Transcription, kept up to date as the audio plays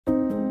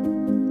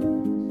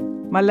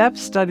My lab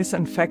studies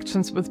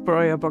infections with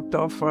Borrelia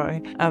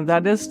burgdorferi, and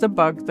that is the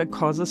bug that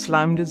causes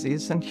Lyme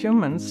disease in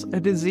humans, a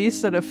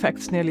disease that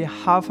affects nearly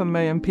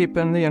 500,000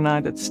 people in the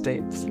United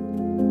States.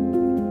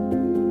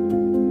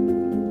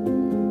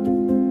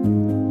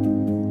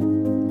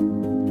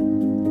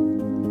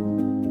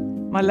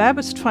 My lab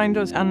is trying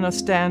to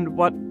understand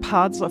what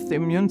parts of the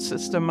immune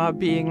system are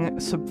being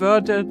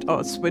subverted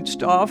or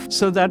switched off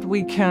so that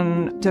we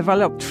can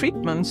develop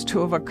treatments to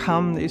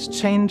overcome these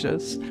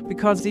changes,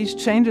 because these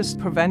changes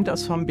prevent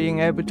us from being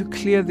able to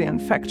clear the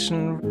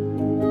infection.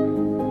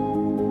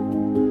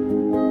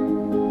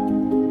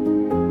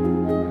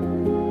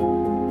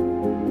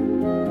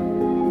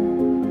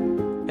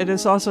 It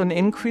is also an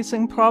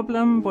increasing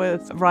problem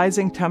with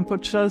rising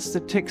temperatures. The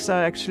ticks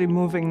are actually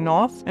moving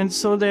north, and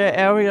so there are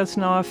areas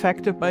now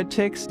affected by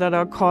ticks that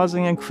are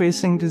causing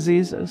increasing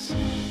diseases.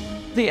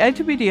 The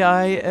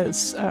LTBDI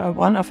is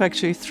one of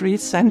actually 3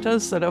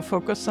 centers that are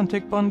focused on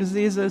tick-borne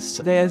diseases.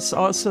 There's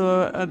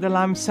also the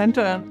Lyme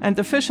Center and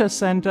the Fisher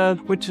Center,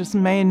 which's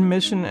main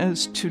mission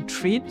is to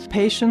treat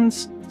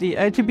patients. The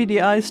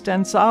LTBDI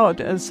stands out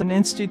as an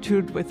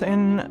institute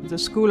within the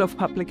School of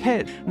Public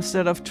Health.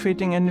 Instead of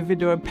treating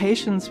individual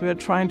patients, we are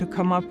trying to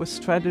come up with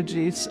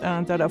strategies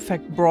that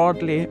affect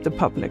broadly the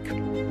public.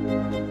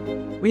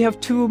 We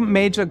have 2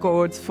 major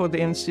goals for the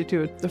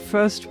Institute. The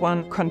first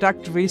one,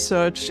 conduct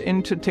research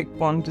into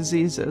tick-borne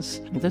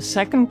diseases. The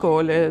second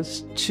goal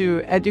is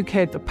to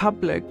educate the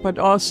public, but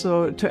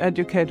also to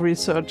educate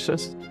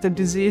researchers. The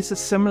disease is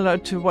similar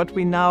to what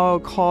we now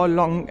call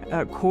long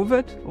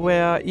COVID,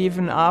 where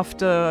even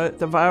after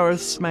the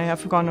virus may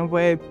have gone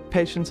away,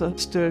 patients are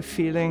still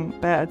feeling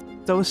bad.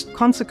 Those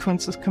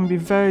consequences can be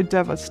very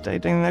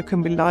devastating. They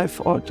can be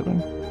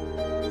life-altering.